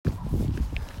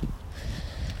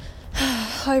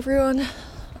Hi everyone,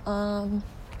 I'm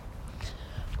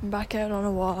back out on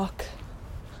a walk,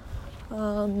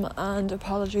 and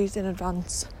apologies in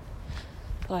advance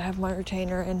that I have my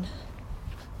retainer in.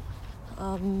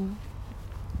 I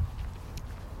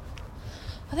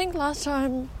think last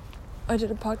time I did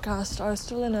a podcast I was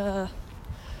still in a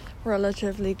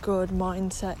relatively good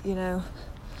mindset,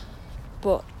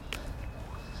 but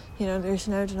there's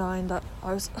no denying that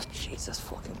I was, Jesus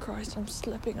fucking Christ, I'm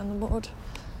slipping on the mud.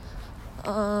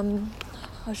 I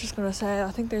was just going to say, I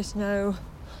think there's no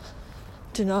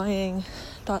denying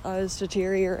that I was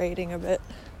deteriorating a bit.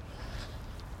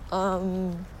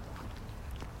 The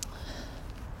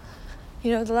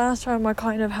last time I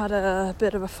kind of had a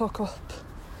bit of a fuck up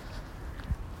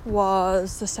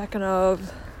was the 2nd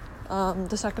of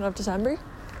December.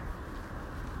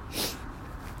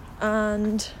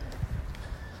 And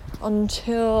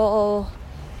until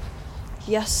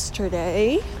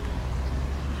yesterday,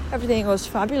 everything was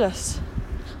fabulous.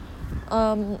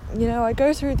 I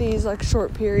go through these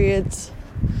short periods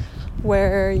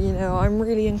where, I'm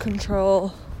really in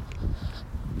control.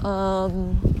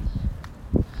 I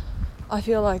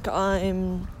feel like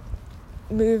I'm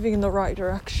moving in the right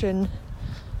direction,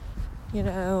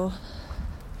 in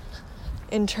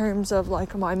terms of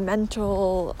my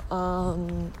mental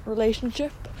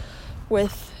relationship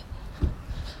with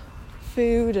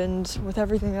food and with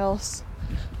everything else.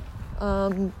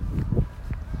 Oh,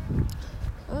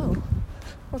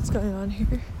 what's going on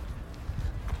here?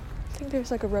 I think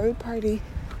there's a road party.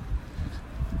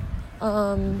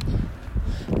 But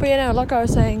like I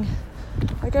was saying,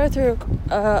 I go through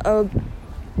a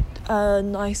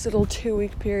nice little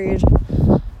 2-week period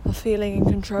of feeling in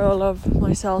control of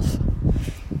myself.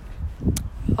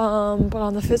 But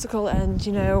on the physical end,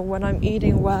 when I'm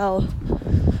eating well,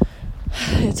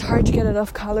 it's hard to get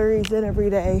enough calories in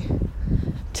every day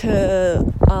to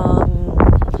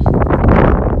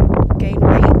gain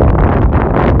weight.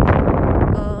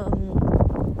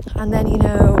 And then,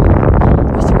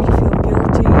 I start to feel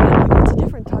guilty, and it's a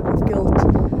different type of guilt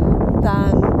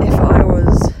than if I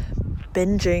was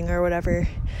binging or whatever.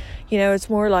 It's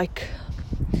more like,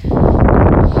 I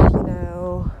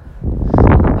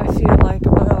feel like,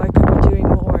 I could be doing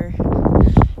more.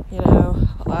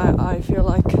 I feel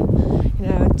like,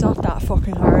 it's not that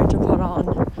fucking hard to put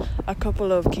on a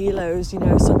couple of kilos,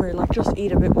 somewhere, just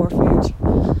eat a bit more food.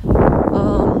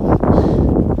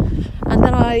 And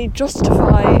then I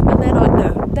justify, and then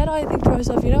I think to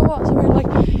myself, you know what, somewhere,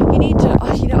 you need to,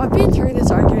 I've been through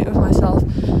this argument with myself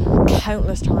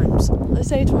countless times. I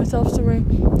say to myself somewhere,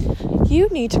 you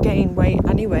need to gain weight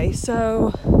anyway,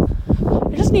 so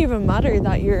it doesn't even matter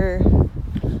that you're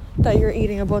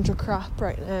eating a bunch of crap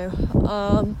right now.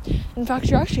 In fact,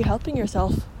 you're actually helping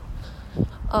yourself.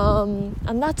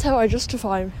 And that's how I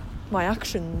justify my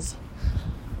actions.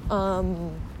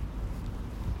 And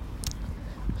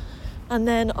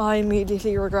then I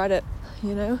immediately regret it,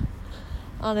 and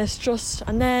it's just,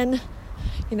 and then,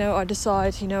 I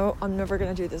decide, I'm never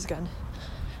going to do this again.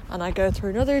 And I go through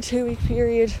another 2-week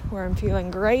period where I'm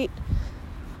feeling great.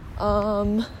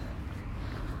 And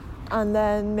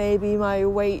then maybe my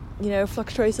weight,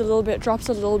 fluctuates a little bit, drops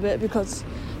a little bit, because,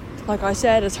 like I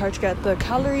said, it's hard to get the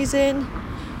calories in.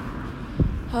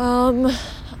 And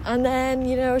then,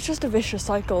 it's just a vicious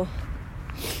cycle.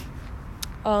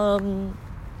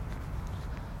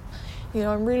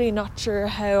 I'm really not sure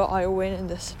how I win in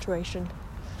this situation.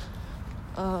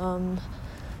 And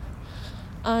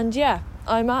yeah,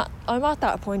 I'm at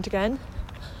that point again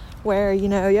where,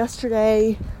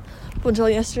 yesterday, up until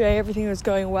yesterday, everything was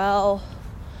going well.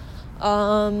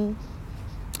 When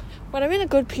I'm in a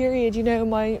good period,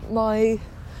 my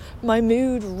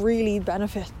mood really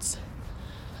benefits.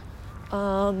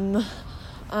 And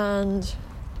I'm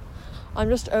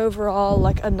just overall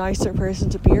a nicer person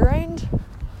to be around,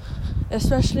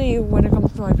 especially when it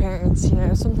comes to my parents.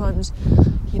 Sometimes,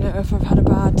 if I've had a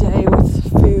bad day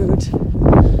with food,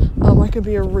 I could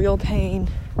be a real pain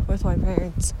with my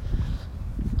parents.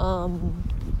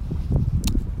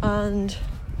 And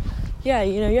yeah,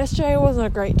 yesterday wasn't a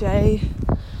great day.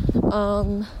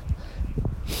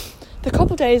 The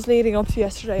couple days leading up to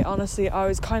yesterday, honestly, I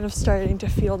was kind of starting to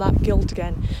feel that guilt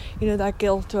again. That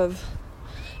guilt of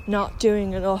not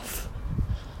doing enough.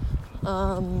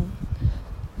 And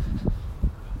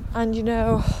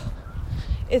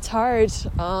it's hard,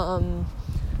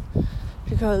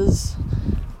 because,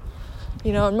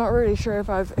 I'm not really sure if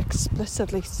I've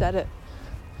explicitly said it,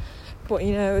 but,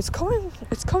 it's coming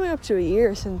up to a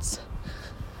year since,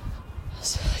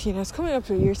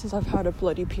 I've had a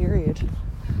bloody period.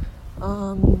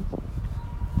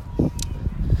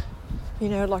 You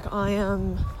know, like, I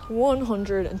am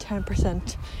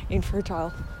 110%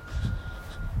 infertile.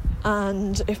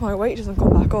 And if my weight doesn't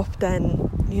come back up, then,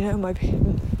 you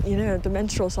know, the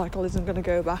menstrual cycle isn't going to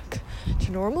go back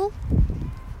to normal.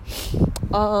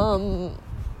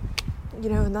 You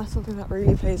know, and that's something that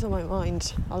really plays on my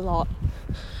mind a lot.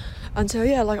 And so,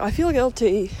 yeah, like, I feel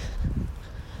guilty,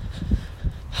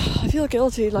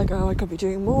 like, oh, I could be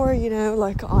doing more, you know,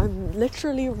 like, I'm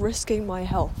literally risking my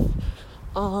health.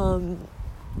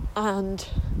 And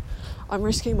I'm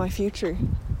risking my future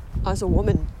as a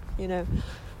woman, you know.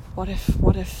 What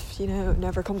if, you know, it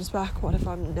never comes back? What if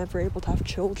I'm never able to have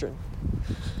children?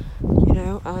 You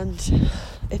know, and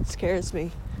it scares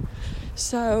me.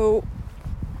 So,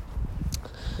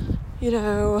 you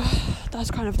know,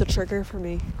 that's kind of the trigger for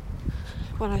me.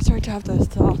 When I start to have those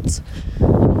thoughts, you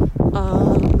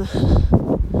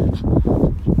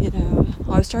know,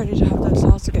 I was starting to have those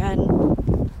thoughts again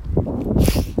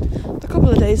the couple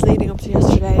of days leading up to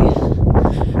yesterday,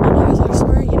 and I was like,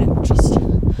 Summer, you know, just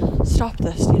stop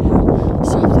this, you know,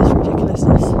 stop this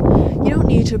ridiculousness. You don't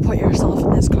need to put yourself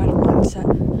in this kind of mindset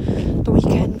the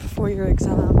weekend before your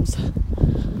exams.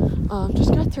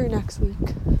 Just get through next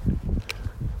week.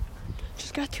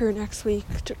 Just get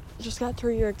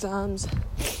through your exams,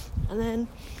 and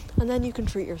then you can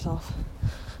treat yourself.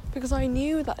 Because I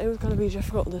knew that it was going to be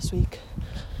difficult this week,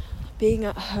 being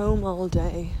at home all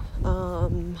day.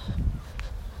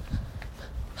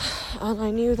 And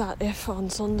I knew that if on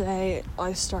Sunday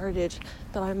I started,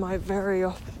 that I might very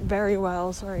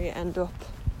well end up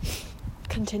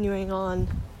continuing on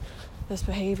this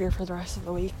behaviour for the rest of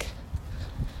the week.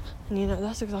 And, you know,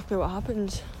 that's exactly what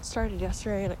happened. It started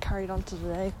yesterday and it carried on to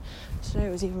today. Today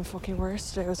was even fucking worse.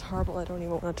 Today was horrible. I don't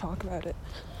even want to talk about it.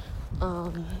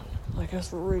 Like, it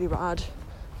was really bad.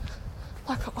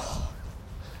 Like,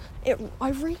 I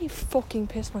really fucking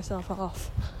pissed myself off.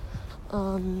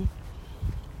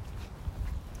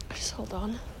 Just hold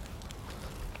on.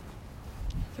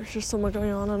 There's just someone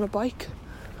going on a bike.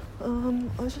 I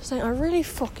was just saying, I really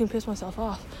fucking pissed myself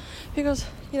off. Because,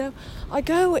 you know, I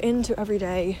go into every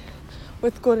day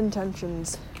with good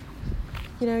intentions.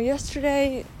 You know,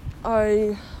 yesterday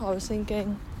I was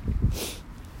thinking,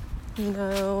 you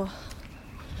know,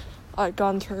 I'd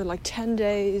gone through like 10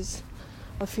 days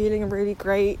of feeling really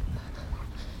great,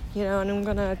 you know, and I'm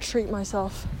gonna treat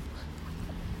myself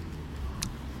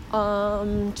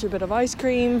to a bit of ice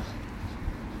cream,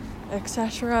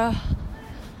 etc.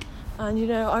 And, you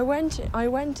know, I went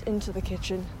into the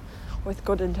kitchen with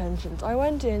good intentions. I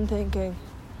went in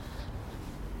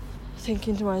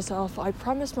thinking to myself, I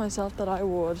promised myself that I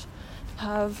would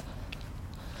have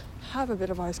a bit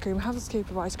of ice cream, have a scoop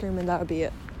of ice cream, and that would be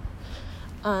it.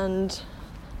 And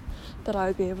that I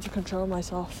would be able to control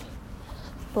myself.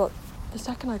 But the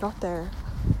second I got there,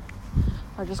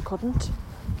 I just couldn't.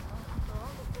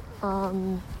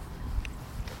 And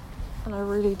I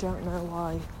really don't know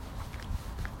why.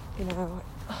 You know,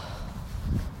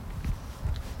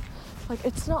 like,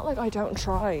 it's not like I don't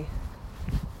try.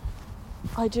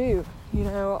 I do, you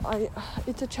know,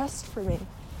 it's a test for me.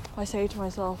 I say to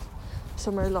myself,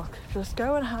 Summer, look, just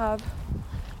go and have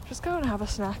a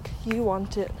snack. You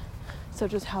want it, so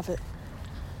just have it.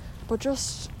 But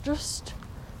just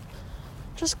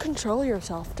control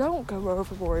yourself. Don't go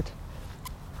overboard.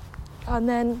 And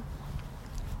then,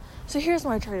 so here's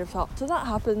my train of thought. So that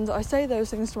happens. I say those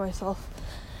things to myself,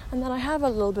 and then I have a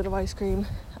little bit of ice cream,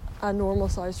 a normal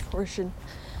sized portion,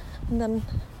 and then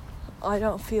I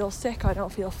don't feel sick, I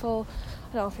don't feel full,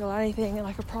 I don't feel anything, and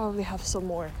I could probably have some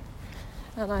more.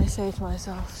 And I say to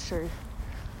myself, sure,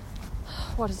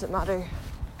 what does it matter?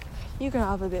 You can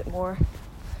have a bit more.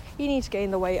 You need to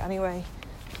gain the weight anyway.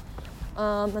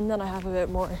 And then I have a bit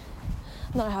more. And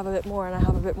then I have a bit more, and I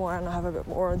have a bit more, and I have a bit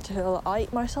more, until I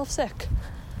eat myself sick.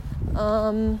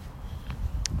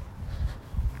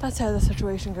 That's how the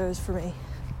situation goes for me.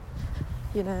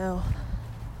 You know,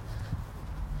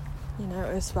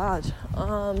 it's bad.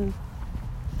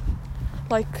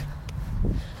 Like,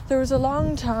 there was a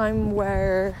long time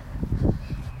where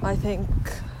I think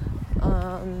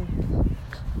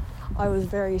I was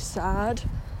very sad,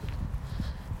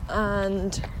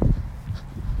 and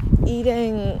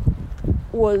eating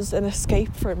was an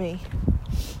escape for me,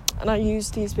 and I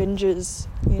used these binges,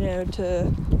 you know,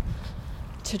 to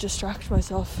distract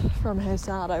myself from how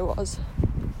sad I was.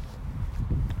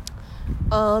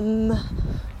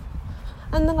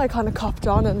 And then I kind of copped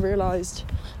on and realised,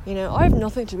 you know, I have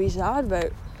nothing to be sad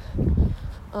about.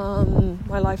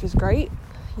 My life is great,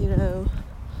 you know,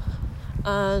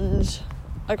 and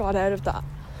I got out of that.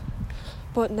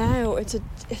 But now it's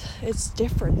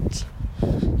different,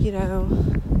 you know.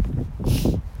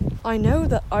 I know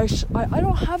that I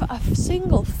don't have a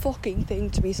single fucking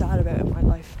thing to be sad about in my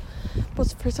life,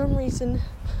 but for some reason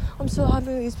I'm still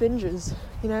having these binges,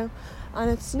 you know,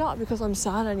 and it's not because I'm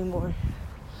sad anymore.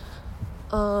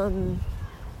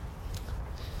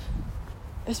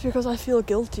 It's because I feel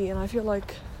guilty, and I feel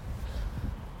like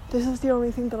this is the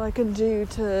only thing that I can do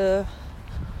to,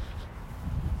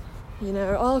 you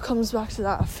know, it all comes back to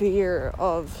that fear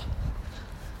of,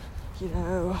 you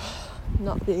know,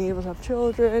 not being able to have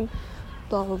children,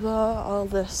 blah blah blah, all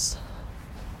this.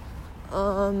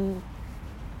 And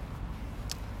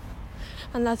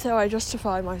that's how I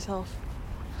justify myself.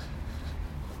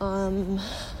 You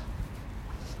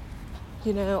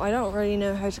know, I don't really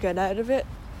know how to get out of it,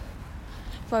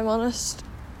 if I'm honest.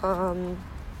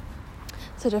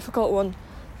 It's a difficult one,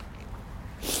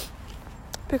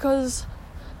 because,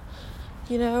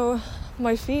 you know,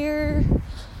 my fear,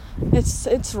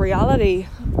 it's reality.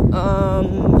 You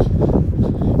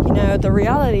know, the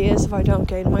reality is if I don't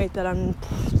gain weight, then I'm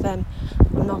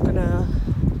not gonna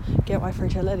get my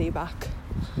fertility back.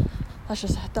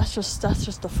 That's just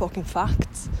the fucking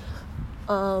facts.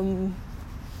 And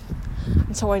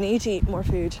so I need to eat more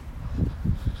food.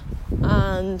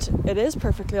 And it is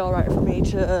perfectly alright for me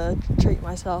to treat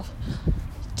myself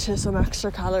to some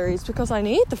extra calories, because I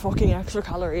need the fucking extra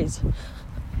calories.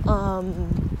 But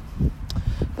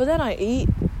then I eat,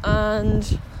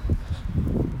 and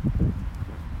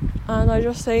I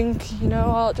just think, you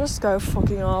know, I'll just go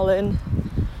fucking all in.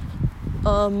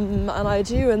 And I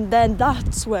do, and then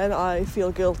that's when I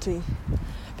feel guilty,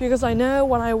 because I know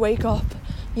when I wake up,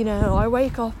 you know,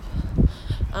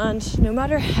 and no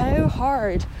matter how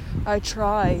hard I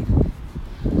try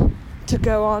to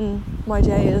go on my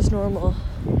day as normal,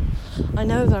 I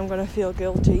know that I'm going to feel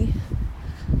guilty.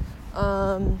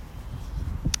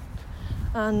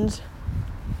 And,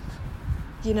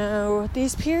 you know,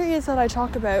 these periods that I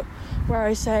talk about where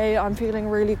I say I'm feeling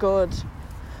really good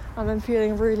and I'm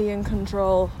feeling really in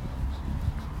control,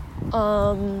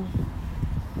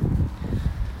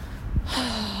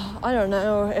 I don't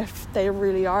know if they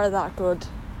really are that good,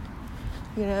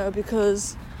 you know,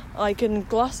 because I can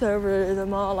gloss over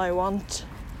them all I want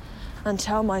and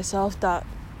tell myself that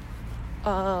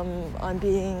I'm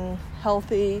being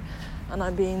healthy and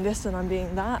I'm being this and I'm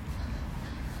being that.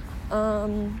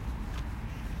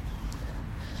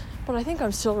 But I think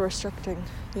I'm still restricting,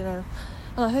 you know,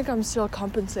 and I think I'm still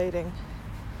compensating.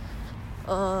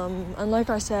 And like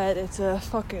I said, it's a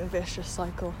fucking vicious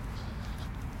cycle.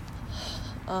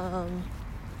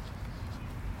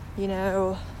 You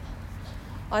know,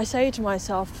 I say to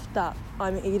myself that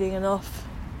I'm eating enough.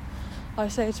 I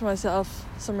say to myself,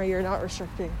 Summer, you're not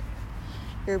restricting.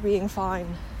 You're being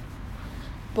fine.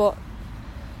 But,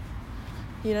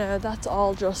 you know, that's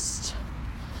all just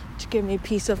to give me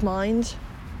peace of mind.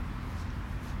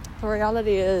 The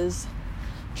reality is,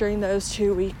 during those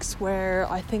 2 weeks where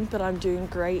I think that I'm doing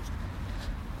great,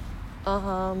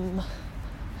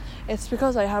 it's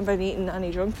because I haven't eaten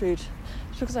any junk food.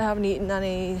 It's because I haven't eaten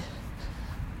any,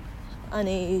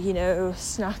 you know,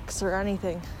 snacks or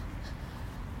anything.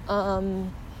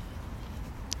 And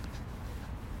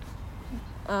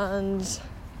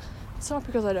it's not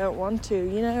because I don't want to,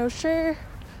 you know, sure,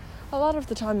 a lot of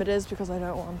the time it is because I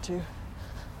don't want to,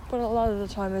 but a lot of the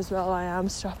time as well I am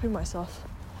stopping myself.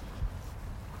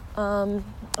 And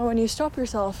when you stop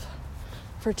yourself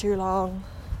for too long,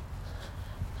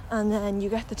 and then you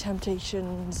get the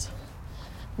temptations,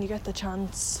 and you get the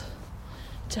chance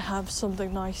to have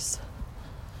something nice,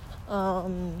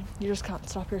 you just can't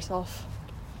stop yourself.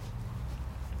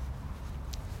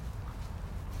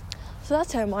 So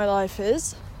that's how my life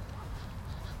is.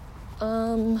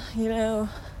 You know,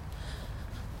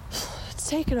 it's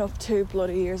taken up 2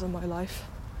 bloody years of my life.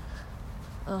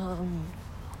 And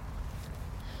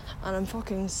I'm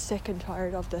fucking sick and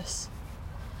tired of this.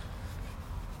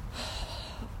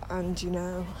 And, you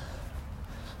know,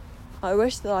 I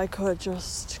wish that I could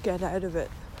just get out of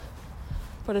it.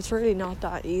 But it's really not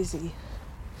that easy.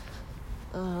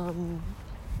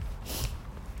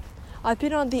 I've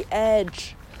been on the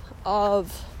edge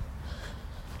of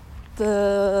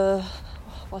the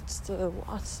what's the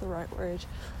right word,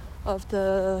 of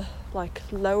the like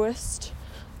lowest,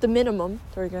 the minimum,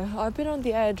 there we go. I've been on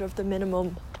the edge of the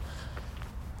minimum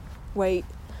weight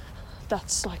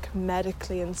that's like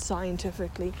medically and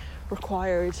scientifically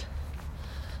required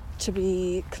to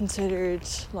be considered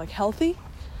like healthy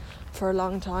for a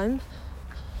long time,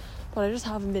 but I just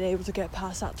haven't been able to get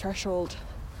past that threshold.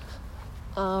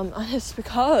 And it's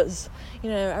because, you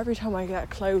know, every time I get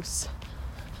close,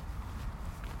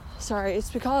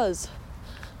 it's because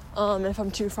if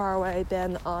I'm too far away,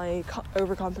 then I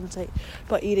overcompensate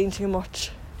by eating too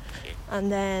much,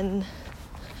 and then,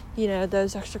 you know,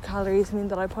 those extra calories mean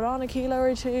that I put on a kilo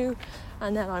or two,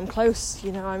 and then I'm close,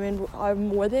 you know,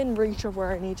 I'm within reach of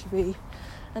where I need to be,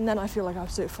 and then I feel like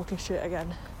absolute fucking shit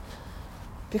again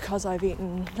because I've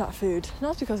eaten that food,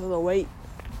 not because of the weight.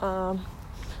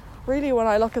 Really, when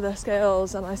I look at the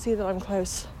scales and I see that I'm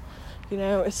close, you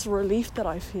know, it's the relief that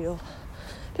I feel,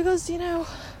 because, you know,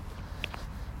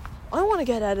 I want to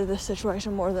get out of this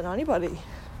situation more than anybody.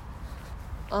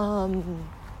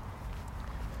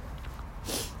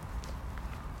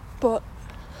 But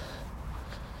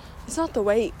it's not the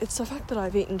weight, it's the fact that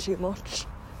I've eaten too much.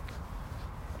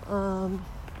 And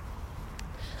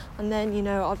then, you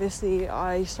know, obviously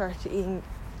I started eating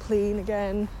clean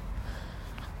again,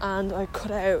 and I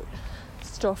cut out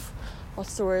stuff,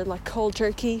 like cold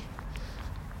turkey.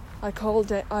 I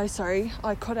cut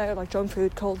out like junk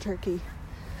food, cold turkey.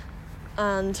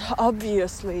 And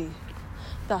obviously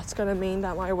that's going to mean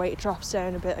that my weight drops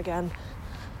down a bit again.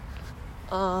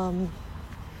 So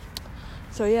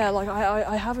yeah, like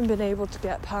I haven't been able to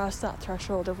get past that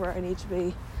threshold of where I need to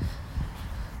be.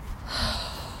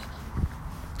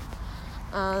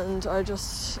 And I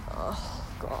just, oh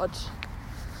God,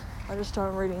 I just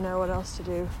don't really know what else to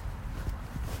do.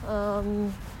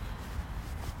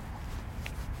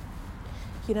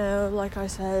 You know, like I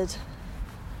said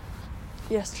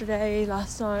yesterday,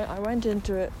 last night, I went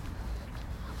into it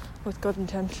with good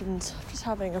intentions, just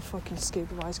having a fucking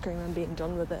scoop of ice cream and being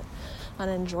done with it and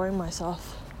enjoying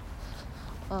myself.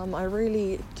 I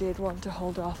really did want to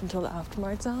hold off until after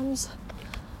my exams,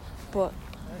 but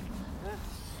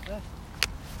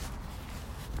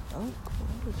oh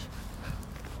God,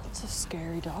 that's a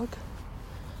scary dog.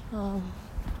 You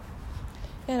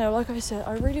know, like I said,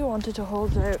 I really wanted to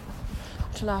hold out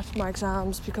till after my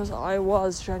exams because I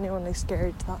was genuinely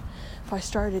scared that if I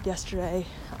started yesterday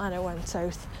and it went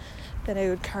south, then I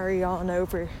would carry on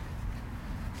over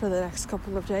for the next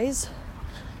couple of days.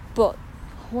 But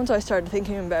once I started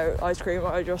thinking about ice cream,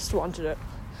 I just wanted it.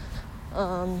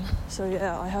 So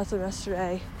yeah, I had them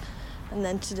yesterday, and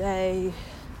then today,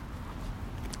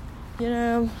 you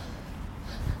know,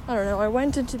 I don't know, I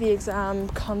went into the exam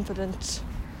confident,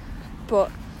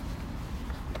 but,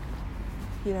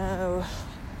 you know,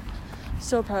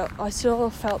 I still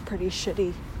felt pretty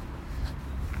shitty.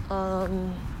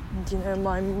 You know,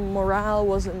 my morale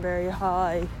wasn't very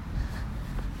high,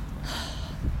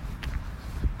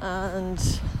 and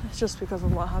it's just because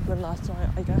of what happened last night,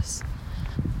 I guess.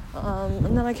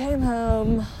 And then I came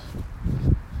home,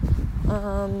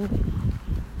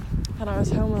 and I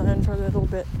was home alone for a little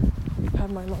bit,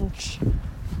 had my lunch,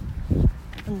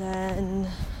 and then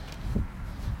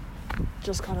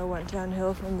just kind of went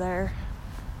downhill from there.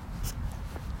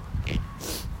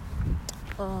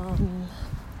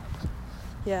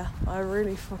 Yeah, I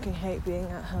really fucking hate being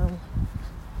at home,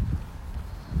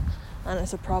 and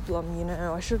it's a problem, you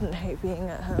know. I shouldn't hate being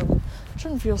at home. I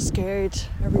shouldn't feel scared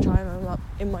every time I'm up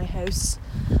in my house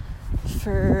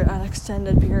for an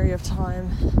extended period of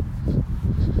time.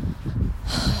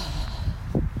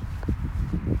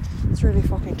 It's really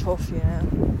fucking tough, you know.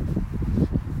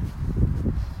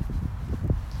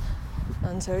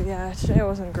 And so yeah, today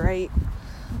wasn't great.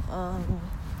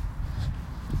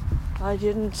 I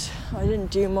didn't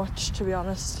do much, to be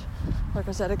honest. Like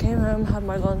I said, I came home, had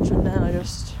my lunch, and then I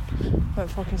just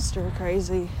went fucking stir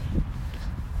crazy.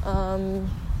 I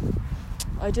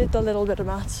did the little bit of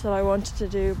maths that I wanted to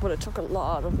do, but it took a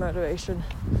lot of motivation.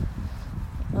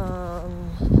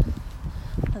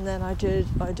 And then I did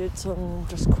some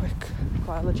just quick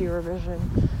biology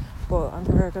revision, but I'm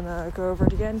probably gonna go over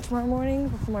it again tomorrow morning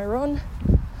before my run.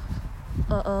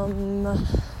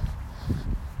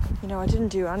 You know, I didn't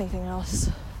do anything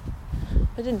else.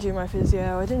 I didn't do my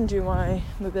physio, I didn't do my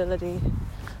mobility,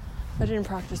 I didn't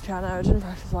practice piano, I didn't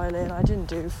practice violin, I didn't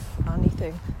do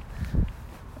anything.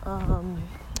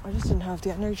 I just didn't have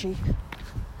the energy.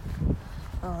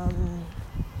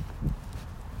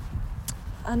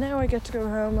 And now I get to go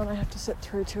home and I have to sit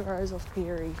through 2 hours of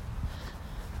theory.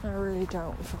 I really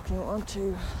don't fucking want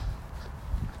to.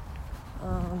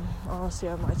 Honestly,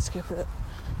 I might skip it.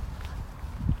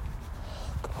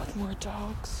 God, more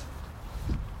dogs.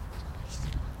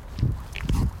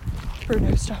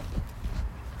 Bruno, stop.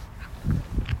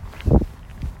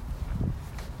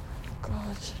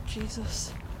 God,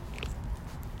 Jesus.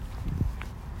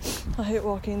 I hate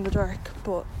walking in the dark,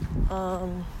 but,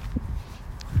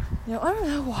 you know, I don't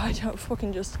know why I don't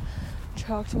fucking just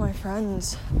talk to my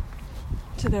friends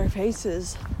to their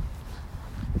faces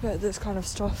about this kind of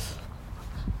stuff.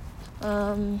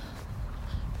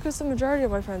 Because the majority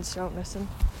of my friends don't listen.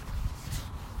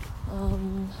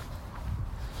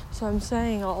 So I'm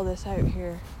saying all this out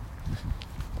here.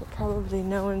 but probably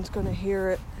no one's gonna hear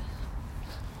it.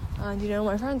 And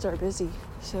my friends are busy,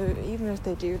 so even if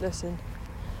they do listen,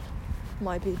 it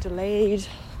might be delayed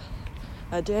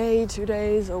a day, 2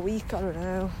 days, a week, I don't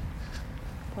know.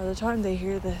 By the time they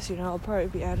hear this, I'll probably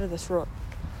be out of this rut.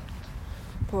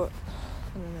 But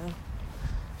I don't know,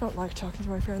 I don't like talking to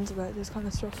my friends about this kind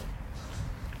of stuff.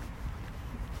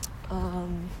 I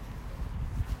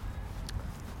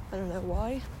don't know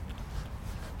why,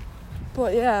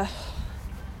 but yeah,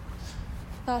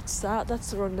 that's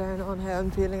the rundown on how I'm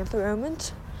feeling at the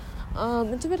moment.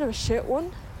 It's a bit of a shit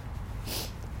one.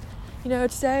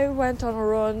 Today I went on a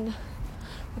run,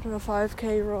 a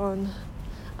 5k run,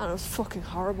 and it was fucking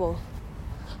horrible.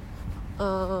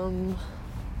 And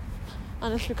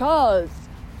it's because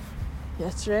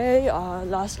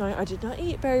last night I did not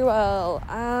eat very well,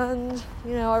 and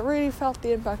I really felt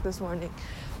the impact this morning.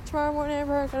 Tomorrow morning I'm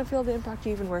going to feel the impact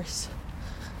even worse.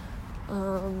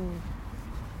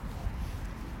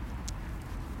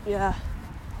 Yeah,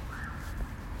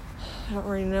 I don't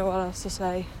really know what else to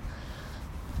say.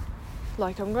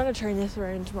 I'm going to turn this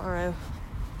around tomorrow.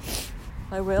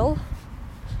 I will.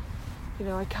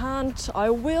 I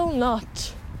will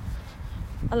not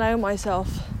allow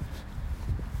myself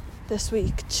this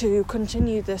week to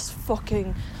continue this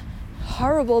fucking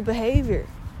horrible behaviour.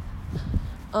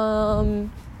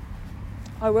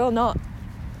 I will not,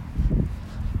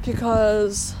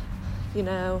 because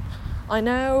I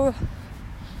know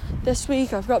this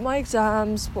week I've got my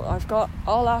exams, but I've got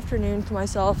all afternoon to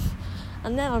myself,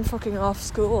 and then I'm fucking off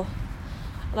school,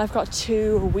 and I've got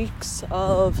 2 weeks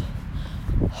of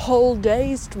whole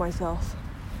days to myself.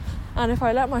 And if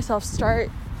I let myself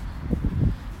start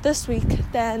this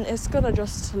week, then it's gonna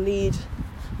just lead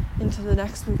into the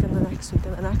next week and the next week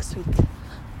and the next week.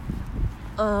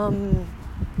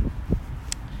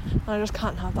 I just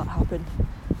can't have that happen.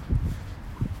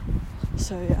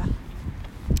 So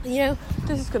yeah,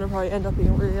 this is gonna probably end up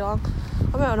being really long.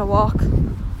 I'm out on a walk,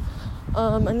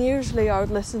 and usually I would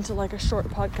listen to a short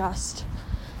podcast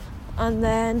and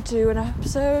then do an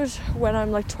episode when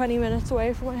I'm 20 minutes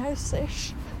away from my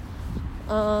house-ish.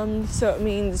 So it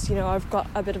means, I've got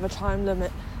a bit of a time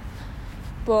limit.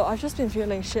 But I've just been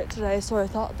feeling shit today, so I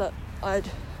thought that I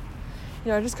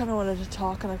just kind of wanted to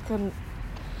talk, and I couldn't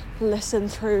listen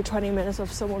through 20 minutes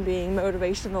of someone being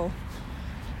motivational,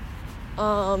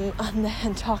 and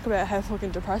then talk about how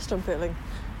fucking depressed I'm feeling.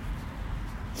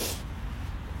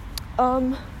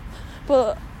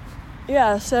 But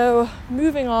yeah, so not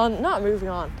moving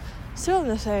on, still in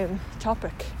the same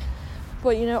topic,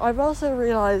 but I've also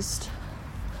realised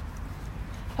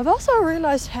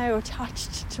how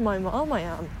attached to my mom I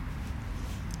am.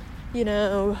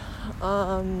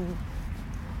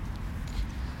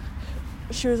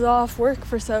 She was off work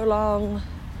for so long,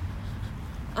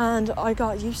 and I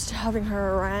got used to having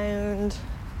her around,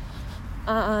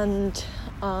 and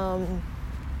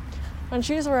when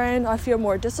she's around I feel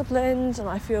more disciplined, and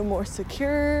I feel more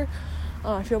secure,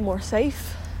 and I feel more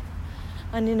safe.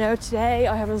 And today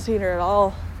I haven't seen her at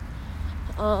all,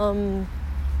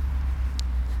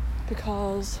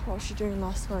 because what was she doing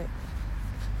last night?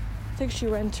 I think she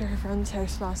went to her friend's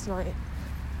house last night,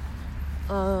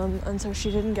 and so she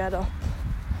didn't get up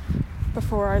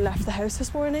before I left the house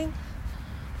this morning,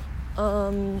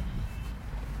 and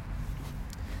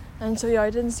so I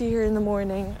didn't see her in the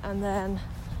morning. And then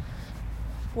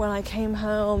when I came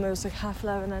home, it was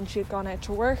 11:30, and she'd gone out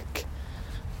to work.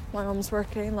 My mum's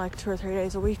working 2 or 3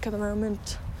 days a week at the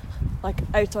moment,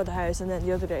 outside the house, and then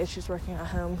the other days she's working at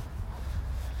home.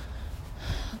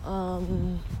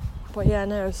 But yeah,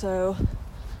 no, so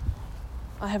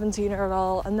I haven't seen her at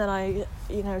all. And then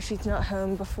she's not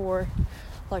home before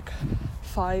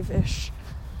 5ish,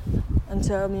 and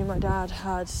so me and my dad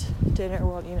had dinner.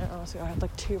 Well, honestly, I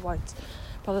had 2 bites.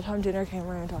 By the time dinner came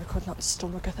around, I could not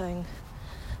stomach a thing.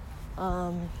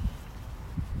 And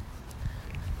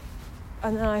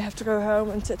then I have to go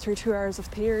home and sit through 2 hours of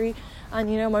theory, and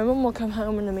my mum will come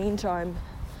home in the meantime.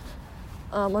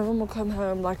 My mum will come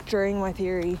home during my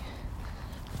theory,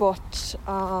 but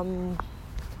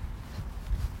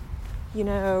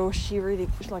she really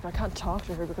I can't talk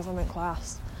to her because I'm in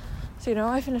class. So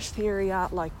I finished theory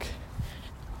at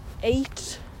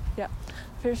 8. Yeah,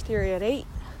 finished theory at 8,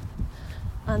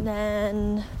 and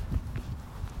then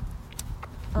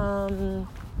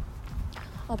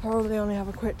I'll probably only have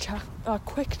a quick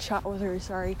chat with her,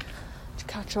 to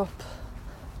catch up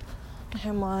on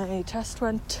how my test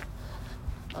went.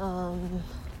 And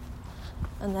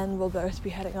then we'll both be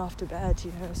heading off to bed,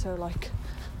 so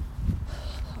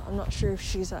I'm not sure if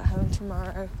she's at home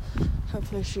tomorrow.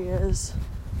 Hopefully she is.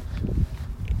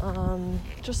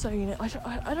 Just so you know,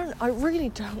 I really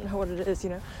don't know what it is, you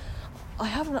know. I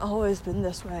haven't always been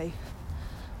this way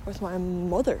with my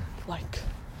mother. Like,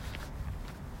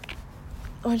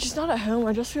 when she's not at home,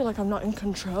 I just feel like I'm not in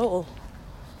control.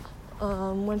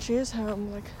 When she is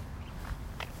home, like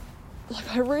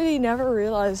I really never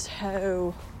realised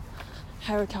how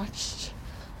attached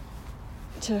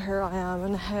to her I am,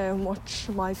 and how much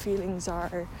my feelings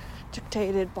are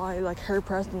dictated by like her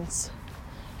presence.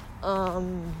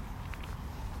 When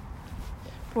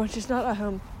she's not at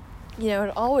home, you know,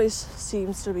 it always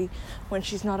seems to be when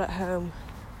she's not at home,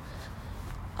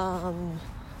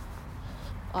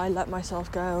 I let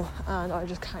myself go, and I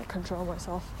just can't control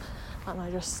myself, and I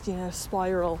just, you know,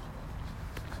 spiral.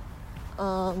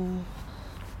 So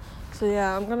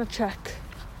yeah, I'm gonna check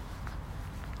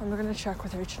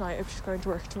with her tonight if she's going to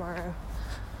work tomorrow.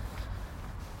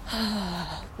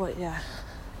 But yeah,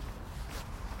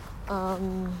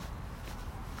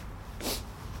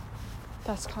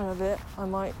 that's kind of it. I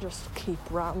might just keep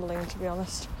rambling, to be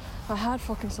honest. I had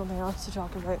fucking something else to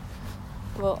talk about,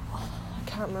 but I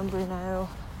can't remember now.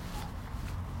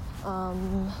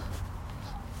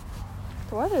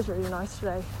 The weather's really nice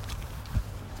today.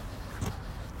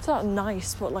 It's not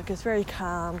nice, but like it's very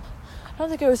calm. I don't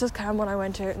think it was as calm when I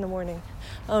went out in the morning.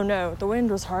 Oh no, the wind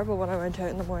was horrible when I went out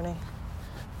in the morning.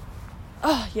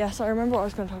 Oh yes, I remember what I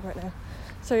was going to talk about now.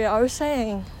 So yeah, I was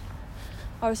saying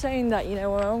that, you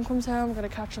know, when my mum comes home, I'm going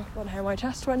to catch up on how my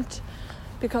test went,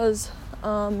 because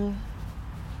my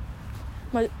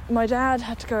dad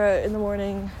had to go out in the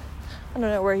morning. I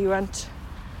don't know where he went,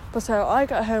 but so I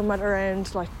got home at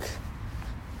around like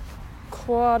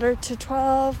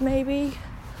 11:45 maybe,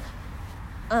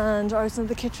 and I was in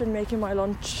the kitchen making my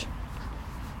lunch,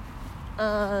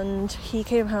 and he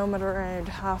came home at around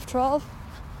 12:30.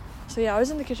 So yeah, I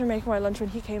was in the kitchen making my lunch when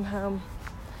he came home,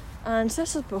 and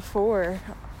this is before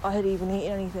I had even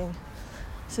eaten anything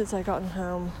since I gotten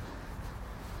home.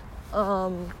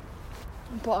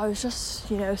 But I was just,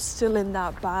 you know, still in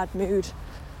that bad mood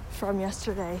from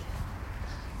yesterday,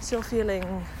 still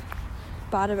feeling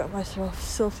bad about myself,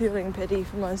 still feeling pity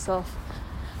for myself.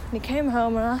 And he came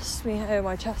home and asked me how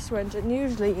my test went, and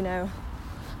usually, you know,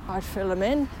 I'd fill him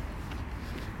in,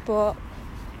 but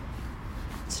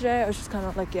today I was just kind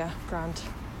of like, yeah, grand.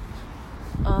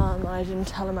 And I didn't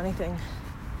tell him anything.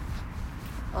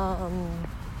 And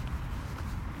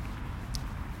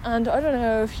I don't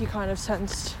know if he kind of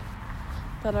sensed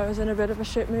that I was in a bit of a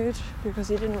shit mood, because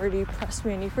he didn't really press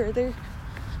me any further.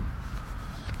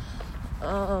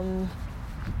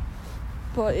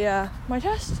 But yeah, my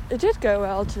test, it did go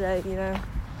well today, you know.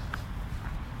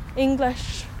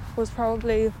 English was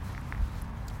probably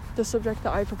the subject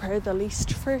that I prepared the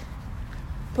least for,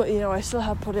 but you know, I still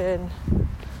have put in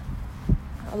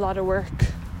a lot of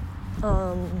work,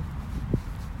 and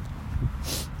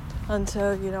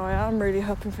so, you know, I am really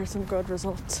hoping for some good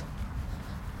results,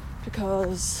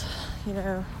 because, you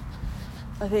know,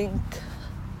 I think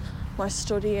my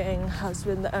studying has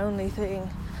been the only thing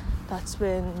that's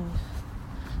been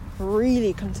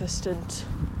really consistent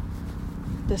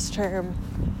this term,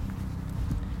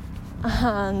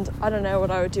 and I don't know what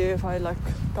I would do if I like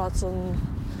got some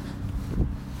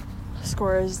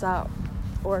scores that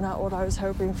were not what I was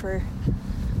hoping for.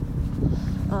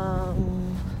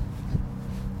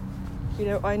 You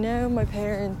know, I know my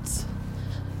parents,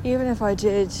 even if I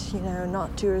did, you know,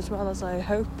 not do as well as I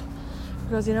hope,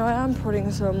 because, you know, I am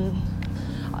putting some,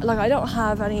 like, I don't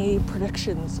have any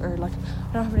predictions, or like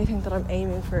I don't have anything that I'm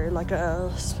aiming for, like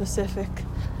a specific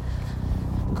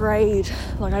grade.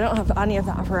 Like, I don't have any of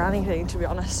that for anything, to be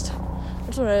honest.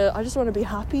 I just want to be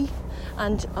happy,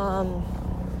 and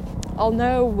I'll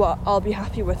know what I'll be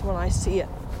happy with when I see it.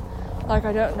 Like,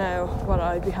 I don't know what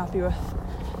I'd be happy with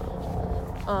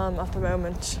at the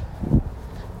moment.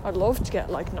 I'd love to get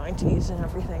like 90s and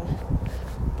everything,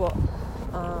 but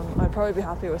I'd probably be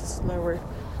happy with lower.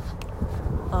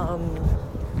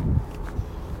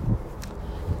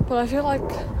 But I feel like,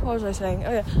 what was I saying?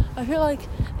 Oh yeah, I feel like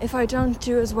if I don't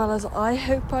do as well as I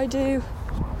hope I do,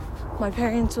 my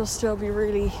parents will still be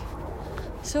really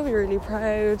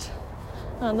proud,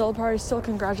 and they'll probably still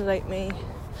congratulate me,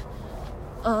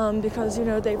 because, you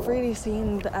know, they've really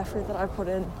seen the effort that I put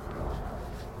in.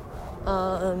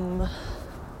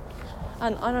 And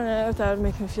I don't know if that would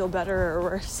make me feel better or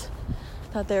worse,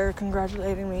 that they're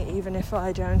congratulating me even if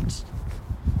I don't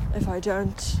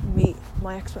meet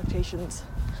my expectations.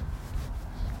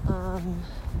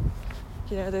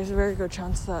 You know, there's a very good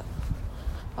chance that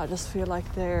I just feel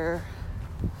like they're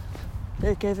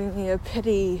giving me a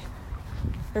pity,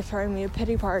 they're throwing me a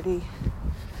pity party,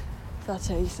 if that's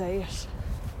how you say it.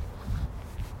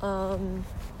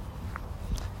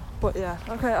 But yeah,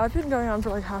 okay, I've been going on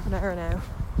for like half an hour now,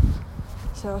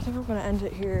 so I think I'm gonna end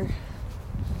it here.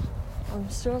 I'm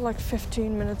still like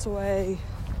 15 minutes away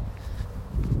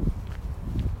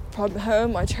from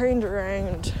home. I turned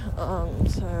around,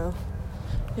 so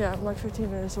yeah, I'm like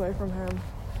 15 minutes away from home.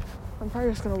 I'm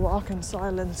probably just gonna walk in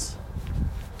silence.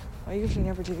 I usually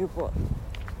never do, but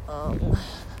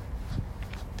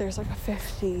there's like a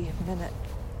 50-minute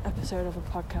episode of a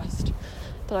podcast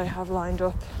that I have lined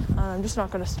up, and I'm just not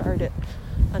going to start it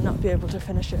and not be able to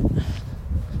finish it.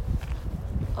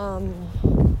 And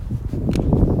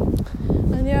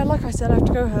yeah, like I said, I have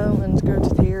to go home and go to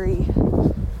theory.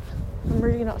 I'm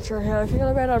really not sure how I feel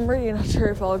about it. I'm really not sure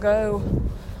if I'll go.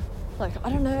 Like, I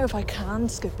don't know if I can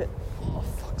skip it. Oh,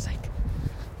 fuck's sake.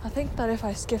 I think that if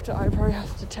I skipped it, I'd probably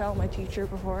have to tell my teacher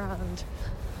beforehand,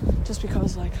 just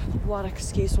because, like, what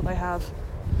excuse would I have?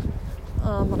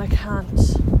 And I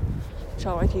can't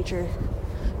tell my teacher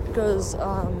because,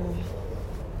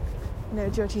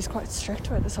 DOT's quite strict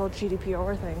about this whole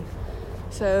GDPR thing.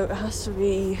 So it has to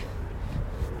be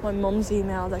my mum's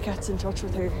email that gets in touch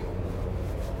with her.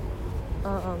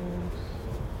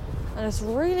 And it's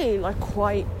really, like,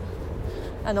 quite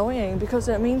annoying because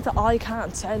it means that I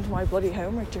can't send my bloody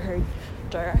homework to her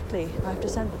directly. I have to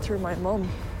send it through my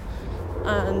mum.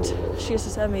 And she has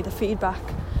to send me the feedback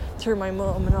through my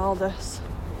mum and all this.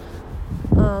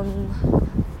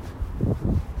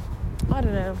 I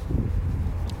don't know.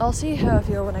 I'll see how I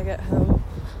feel when I get home,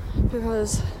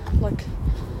 because, like,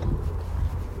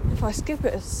 if I skip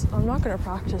it, I'm not going to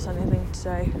practice anything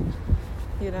today.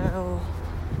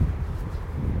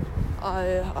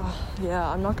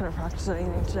 I'm not going to practice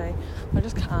anything today. I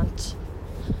just can't.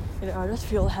 I just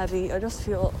feel heavy. I just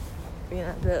feel,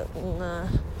 a bit,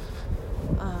 and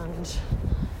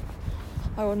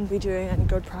I wouldn't be doing any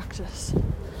good practice.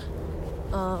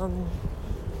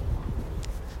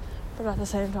 But at the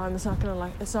same time, it's not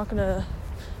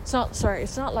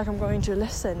like I'm going to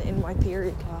listen in my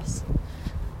theory class.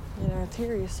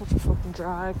 Theory is such a fucking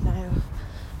drag now.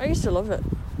 I used to love it.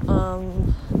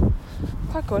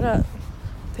 Quite good at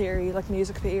theory, like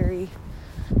music theory.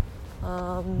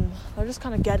 I just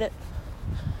kind of get it.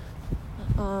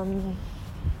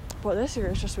 But this year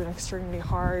it's just been extremely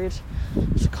hard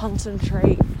to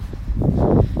concentrate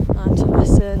and to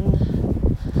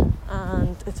listen,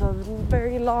 and it's a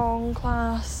very long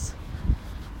class,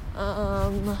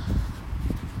 and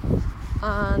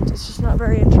it's just not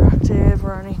very interactive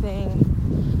or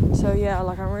anything. So yeah,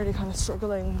 like, I'm really kind of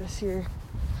struggling this year.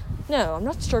 No, I'm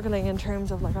not struggling in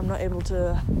terms of, like, I'm not able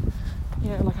to,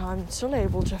 I'm still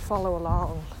able to follow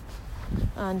along,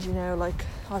 and like,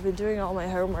 I've been doing all my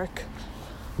homework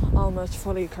almost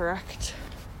fully correct,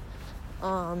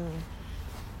 but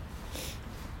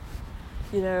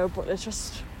it's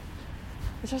just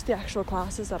the actual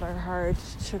classes that are hard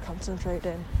to concentrate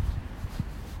in,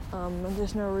 and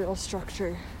there's no real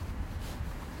structure.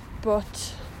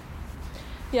 But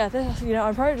yeah,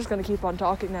 I'm probably just going to keep on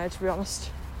talking now, to be honest.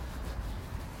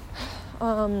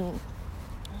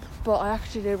 But I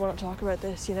actually did want to talk about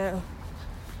this.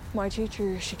 My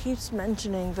teacher, she keeps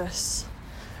mentioning this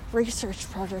research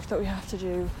project that we have to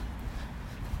do,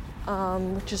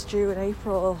 which is due in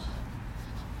April,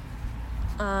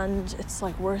 and it's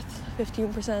like worth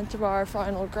 15% of our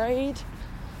final grade.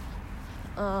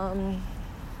 I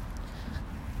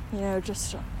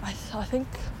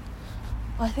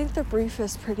think the brief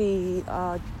is pretty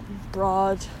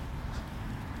broad,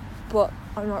 but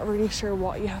I'm not really sure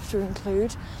what you have to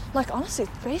include. Like, honestly,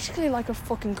 it's basically like a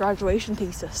fucking graduation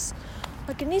thesis.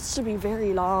 Like, it needs to be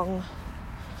very long.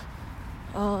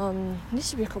 It needs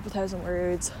to be a couple thousand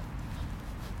words.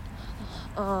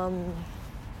 And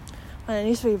it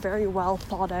needs to be very well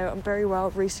thought out and very well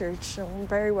researched and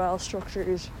very well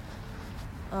structured.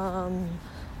 And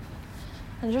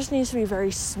it just needs to be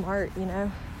very smart,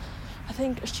 I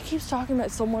think she keeps talking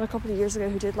about someone a couple of years ago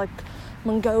who did, like,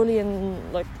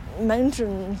 Mongolian, like,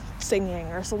 mountain singing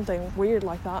or something weird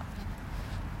like that.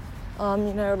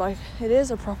 It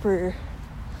is a proper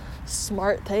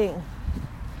smart thing.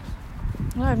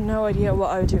 I have no idea what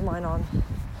I would do mine on.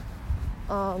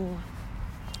 And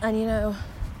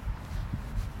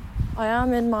I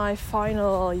am in my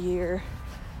final year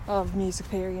of music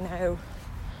theory now.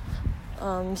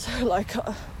 So, like,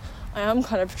 I am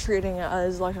kind of treating it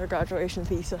as, like, a graduation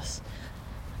thesis.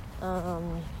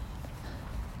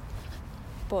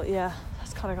 But yeah,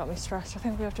 that's kind of got me stressed. I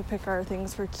think we have to pick our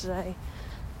things for today,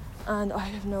 and I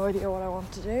have no idea what I want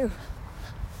to do.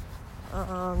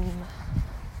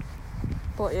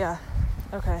 But yeah,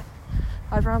 okay.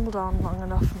 I've rambled on long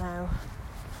enough now.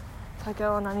 If I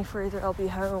go on any further, I'll be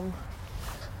home.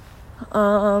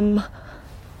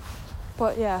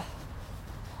 But yeah,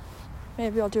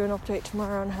 maybe I'll do an update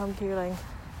tomorrow on how I'm feeling.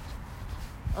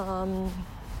 And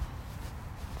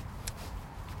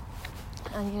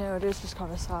it is just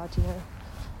kind of sad,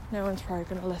 no one's probably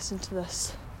going to listen to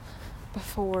this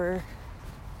before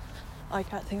I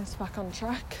get things back on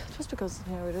track, just because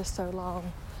it is so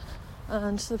long,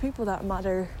 and the people that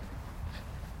matter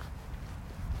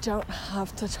don't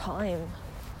have the time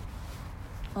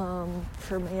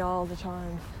for me all the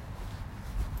time.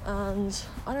 And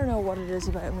I don't know what it is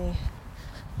about me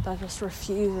that just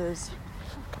refuses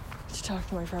to talk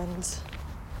to my friends.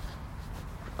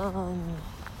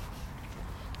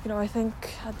 I think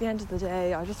at the end of the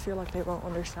day, I just feel like they won't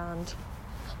understand.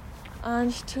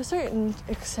 And to a certain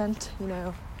extent,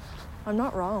 I'm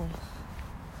not wrong.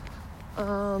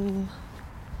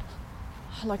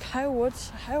 Like how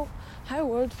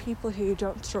would people who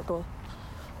don't struggle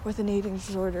with an eating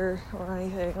disorder or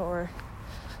anything, or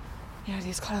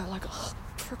these kind of like, oh,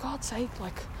 for God's sake,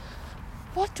 like,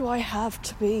 what do I have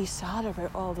to be sad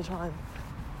about all the time?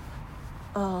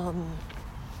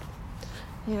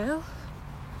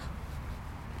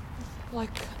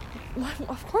 Like,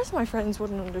 of course my friends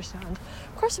wouldn't understand.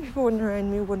 Of course the people around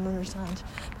me wouldn't understand.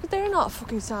 But they're not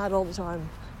fucking sad all the time.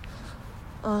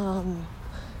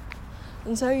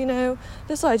 And so,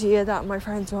 this idea that my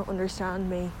friends won't understand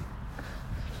me,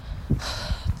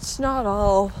 it's not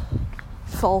all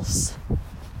false.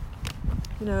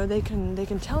 They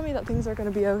can tell me that things are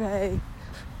going to be okay.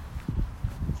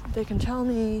 They can tell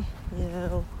me,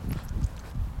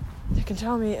 they can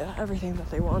tell me everything that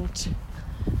they want.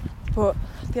 But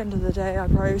at the end of the day, I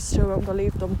probably still won't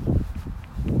believe them.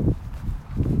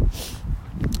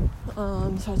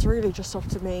 So it's really just up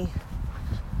to me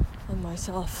and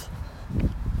myself.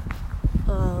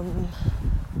 So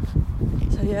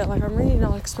yeah, like, I'm really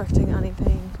not expecting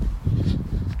anything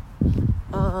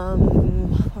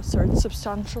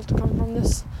substantial to come from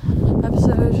this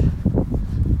episode,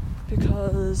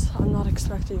 because I'm not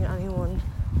expecting anyone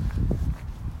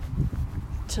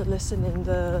to listen in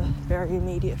the very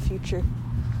immediate future.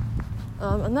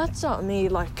 And that's not me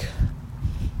like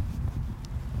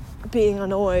being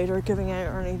annoyed or giving out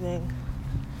or anything.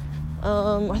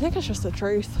 I think it's just the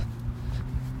truth.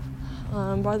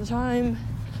 By the time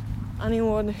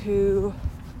anyone who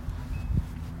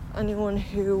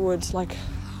would like,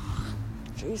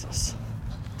 Jesus,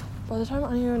 by the time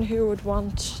anyone who would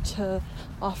want to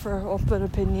offer up an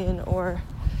opinion or,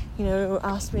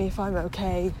 ask me if I'm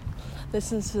okay,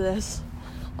 listens to this,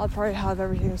 I'll probably have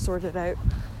everything sorted out.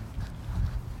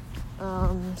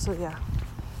 So yeah.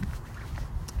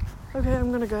 Okay,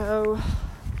 I'm gonna go.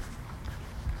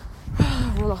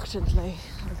 Reluctantly.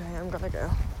 Okay, I'm gonna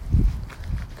go.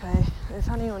 Okay, if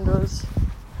anyone does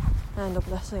end up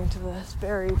listening to this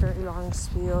very, very long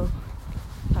spiel,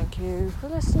 thank you for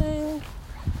listening.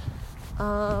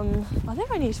 I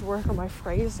think I need to work on my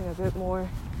phrasing a bit more.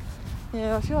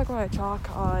 I feel like when I talk,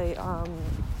 I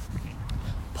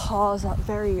pause at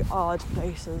very odd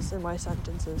places in my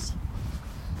sentences.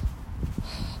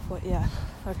 But yeah,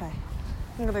 okay.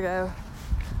 I'm gonna go.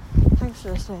 Thanks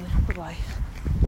for listening. Bye-bye.